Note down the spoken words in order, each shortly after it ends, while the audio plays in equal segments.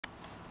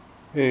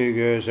Hey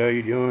guys, how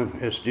you doing?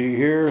 SD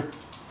here.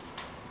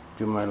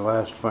 Do my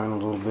last final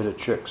little bit of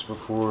checks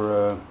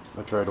before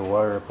I try to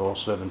wire up all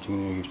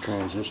 17 of these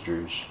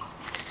transistors.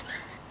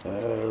 A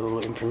little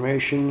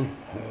information.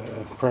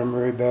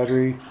 Primary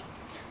battery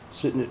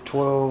sitting at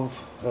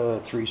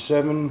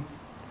 12.37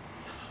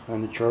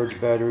 and the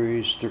charge battery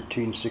is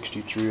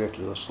 1363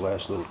 after this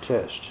last little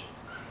test.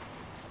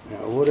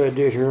 Now what I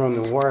did here on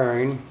the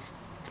wiring,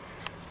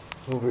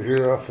 over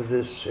here off of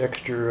this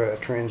extra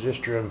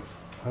transistor, I'm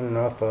running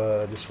off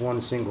this one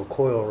single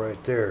coil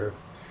right there.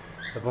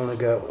 I've only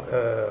got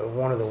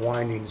one of the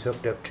windings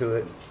hooked up to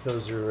it.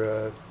 Those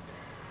are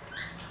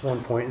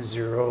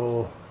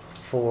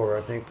 1.04,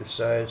 I think the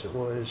size it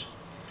was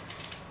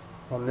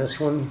on this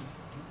one.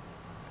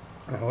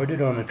 Now I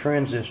did on the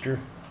transistor,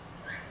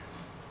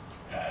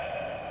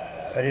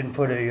 I didn't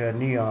put a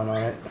neon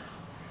on it,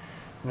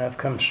 and I've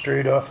come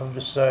straight off of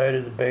the side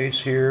of the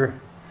base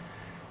here.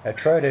 I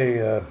tried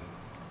a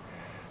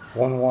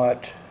 1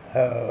 watt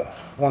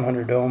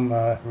 100 ohm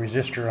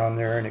resistor on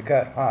there and it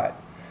got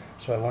hot,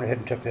 so I went ahead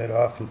and took that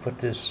off and put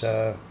this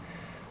 1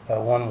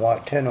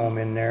 watt 10 ohm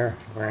in there.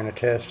 Ran a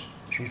test.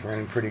 She's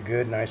running pretty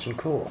good, nice and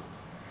cool.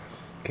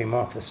 Came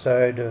off the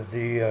side of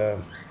the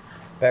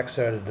back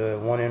side of the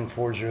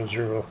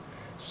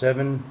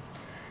 1N4007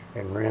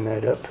 and ran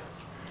that up,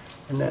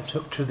 and that's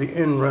hooked to the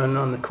end run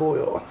on the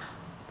coil.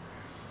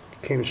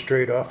 Came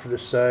straight off of the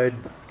side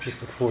just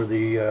before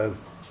the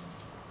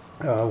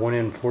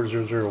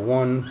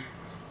 1N4001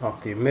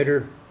 off the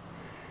emitter,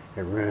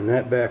 and ran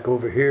that back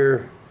over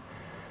here,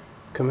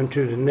 coming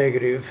to the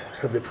negative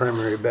of the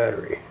primary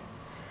battery.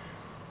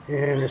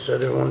 And this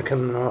other one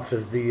coming off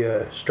of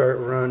the start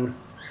run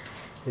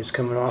is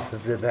coming off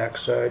of the back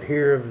side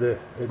here of the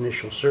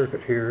initial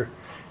circuit here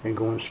and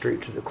going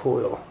straight to the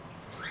coil.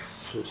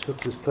 So let's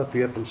hook this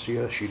puppy up and see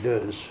how she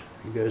does.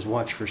 You guys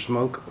watch for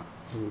smoke.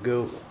 Here we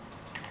go.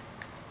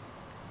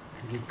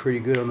 She did pretty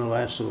good on the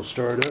last little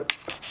start up.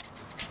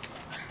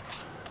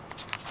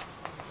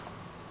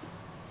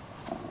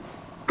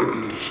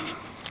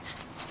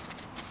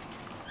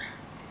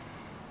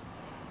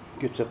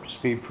 Gets up to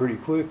speed pretty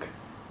quick.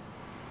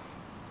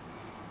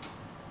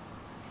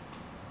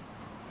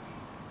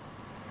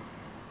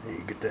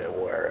 You get that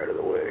wire out of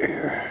the way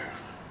here.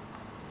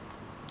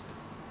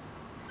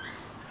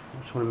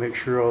 I just want to make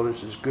sure all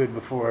this is good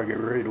before I get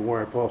ready to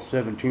wire up all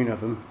 17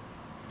 of them.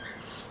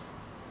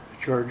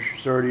 Charge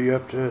is already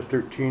up to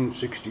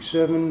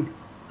 1367.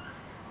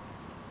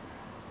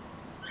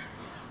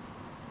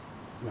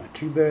 Not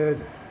too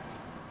bad.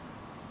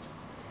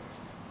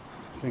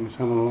 Things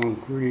humming along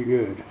pretty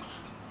good.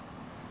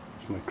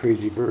 It's my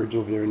crazy birds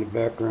over there in the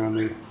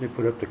background. They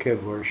put up the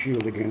Kevlar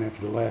shield again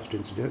after the last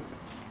incident.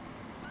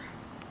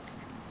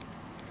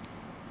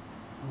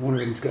 One of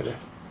them's got a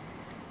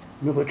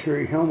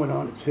military helmet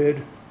on its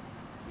head,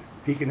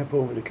 peeking up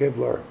over the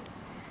Kevlar.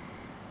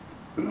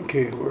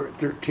 Okay, we're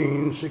at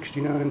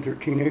 1369,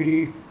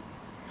 1380.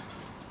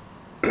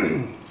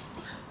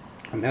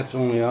 And that's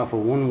only off of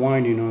one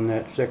winding on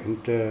that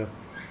second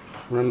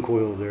run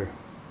coil there.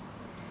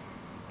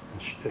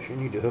 I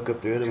need to hook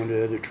up the other one to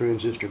the other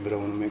transistor, but I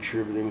want to make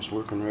sure everything's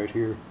working right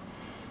here.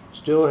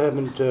 Still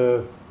haven't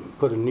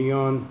put a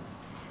neon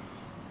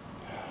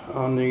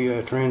on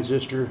the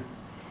transistor.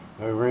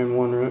 I ran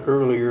one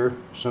earlier,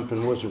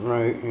 something wasn't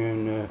right,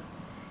 and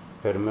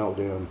had a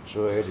meltdown.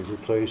 So I had to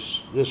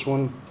replace this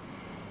one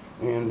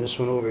and this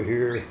one over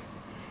here.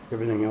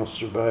 Everything else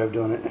survived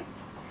on it.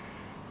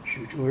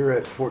 Shoot, we're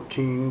at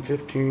 14,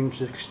 15,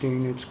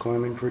 16. It's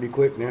climbing pretty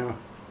quick now.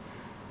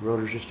 The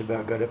rotor's just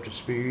about got up to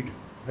speed.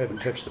 I haven't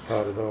touched the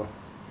pot at all.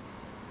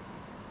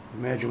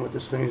 Imagine what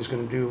this thing is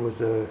going to do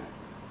with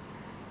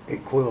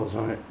 8 coils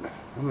on it.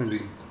 I'm going to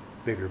need a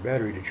bigger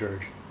battery to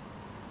charge,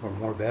 or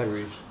more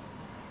batteries.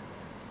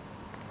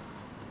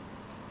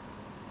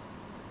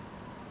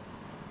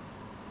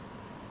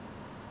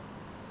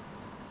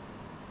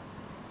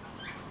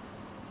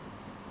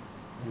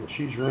 Yeah,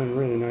 she's running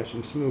really nice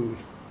and smooth.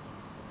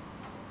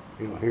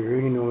 You don't hear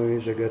any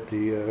noise. I got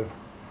the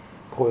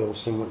coil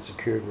somewhat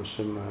secured with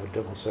some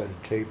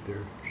double-sided tape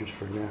there, just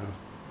for now.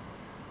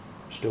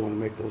 Still want to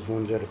make those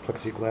ones out of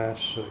plexiglass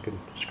so I can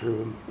screw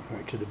them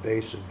right to the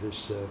base of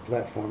this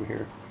platform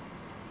here.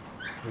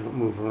 They don't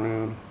move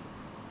around.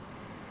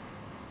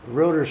 The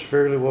rotor's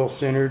fairly well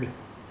centered.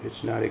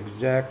 It's not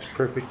exact,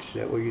 perfect.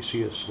 That way you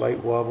see a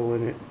slight wobble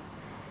in it.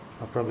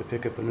 I'll probably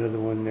pick up another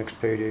one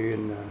next payday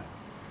and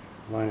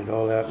line it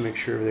all out, make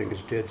sure everything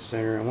is dead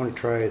center. I want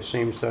to try a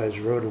same size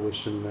rotor with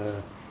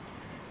some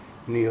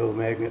Neo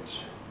magnets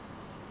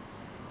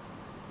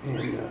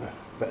and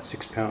about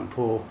 6-pound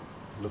pull.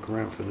 Look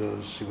around for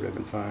those, see what I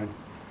can find.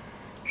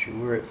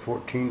 We're at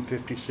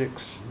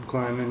 1456 and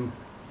climbing.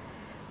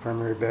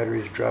 Primary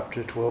battery's dropped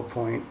to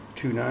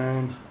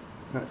 12.29.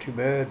 Not too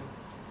bad.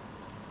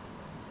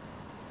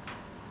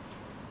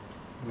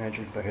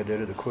 Imagine if I had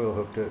that other coil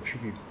hooked up.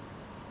 She'd be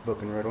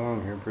booking right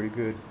along here pretty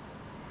good.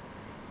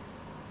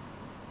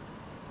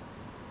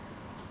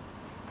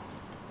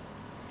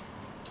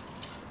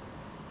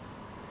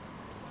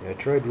 Yeah, I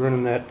tried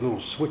running that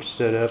little switch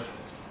setup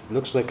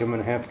Looks like I'm going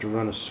to have to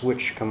run a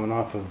switch coming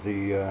off of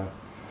the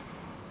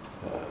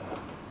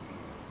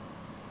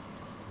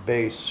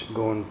base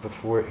going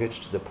before it hits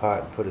to the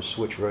pot, and put a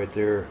switch right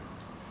there.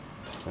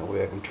 That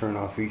way I can turn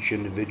off each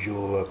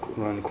individual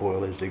run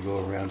coil as they go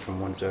around from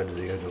one side to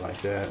the other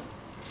like that.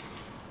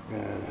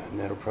 And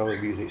that'll probably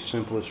be the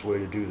simplest way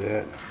to do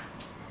that.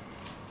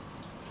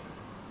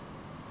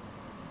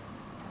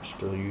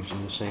 Still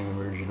using the same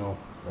original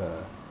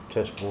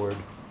test board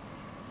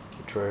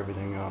to try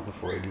everything out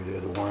before I do the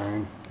other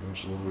wiring.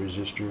 There's a little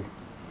resistor.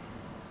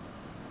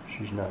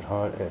 She's not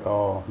hot at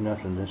all.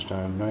 Nothing this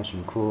time. Nice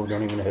and cool.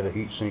 Don't even have a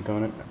heat sink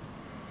on it.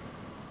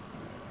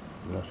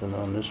 Nothing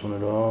on this one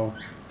at all.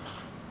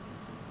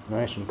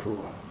 Nice and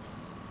cool.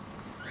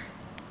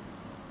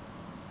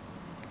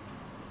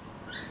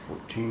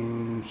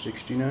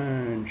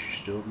 1469.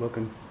 She's still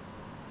bucking.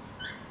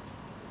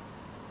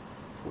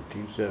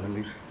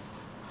 1470.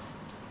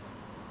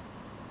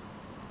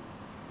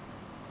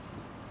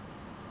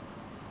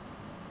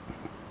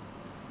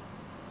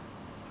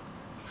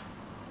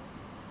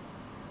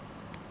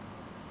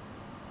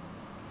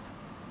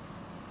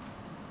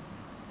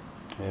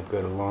 I've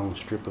got a long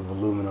strip of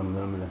aluminum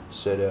that I'm going to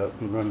set out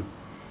and run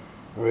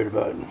right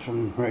about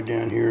from right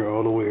down here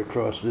all the way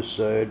across this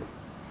side.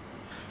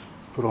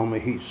 Put all my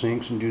heat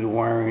sinks and do the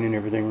wiring and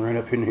everything right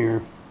up in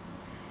here.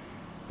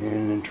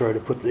 And then try to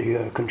put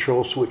the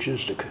control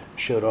switches to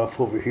shut off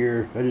over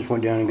here. I just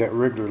went down and got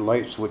regular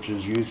light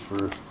switches used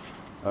for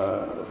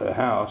a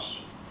house.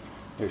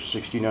 They're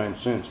 69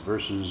 cents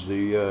versus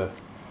the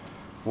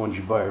ones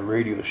you buy at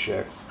Radio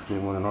Shack. They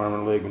want an arm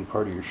and leg and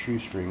part of your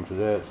shoestring for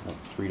that,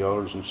 like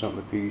 $3 and something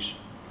a piece.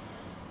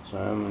 So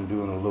I'm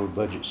doing a low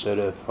budget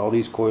setup. All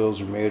these coils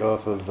are made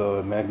off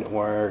of magnet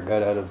wire,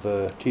 got out of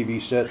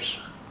TV sets.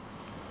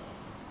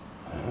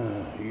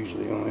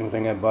 Usually the only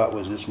thing I bought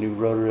was this new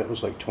rotor. That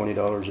was like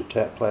 $20 at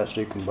Tap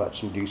Plastic, and bought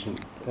some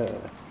decent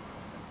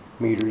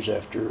meters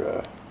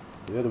after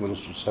the other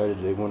ones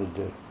decided they wanted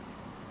to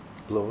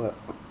blow up.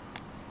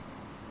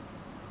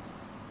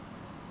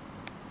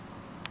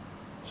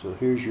 So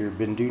here's your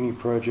Bendini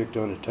project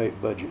on a tight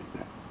budget.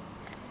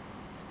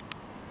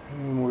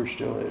 And we're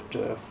still at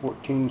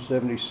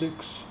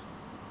 1476.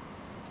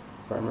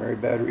 Primary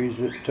batteries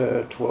at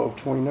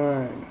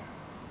 1229.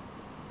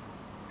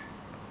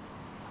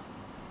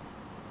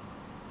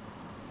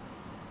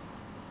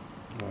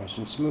 Nice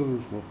and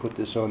smooth. We'll put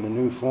this on the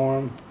new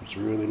form. It's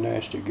really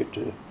nice to get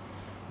to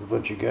a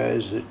bunch of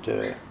guys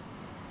that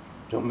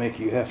don't make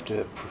you have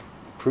to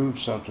prove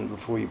something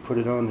before you put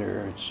it on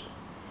there. It's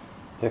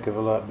heck of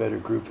a lot better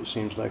group, it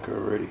seems like,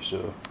 already.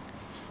 So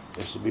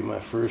this will be my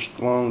first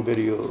long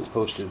video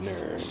posted in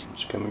there, and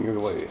it's coming your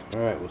way.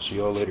 Alright, we'll see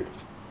y'all later.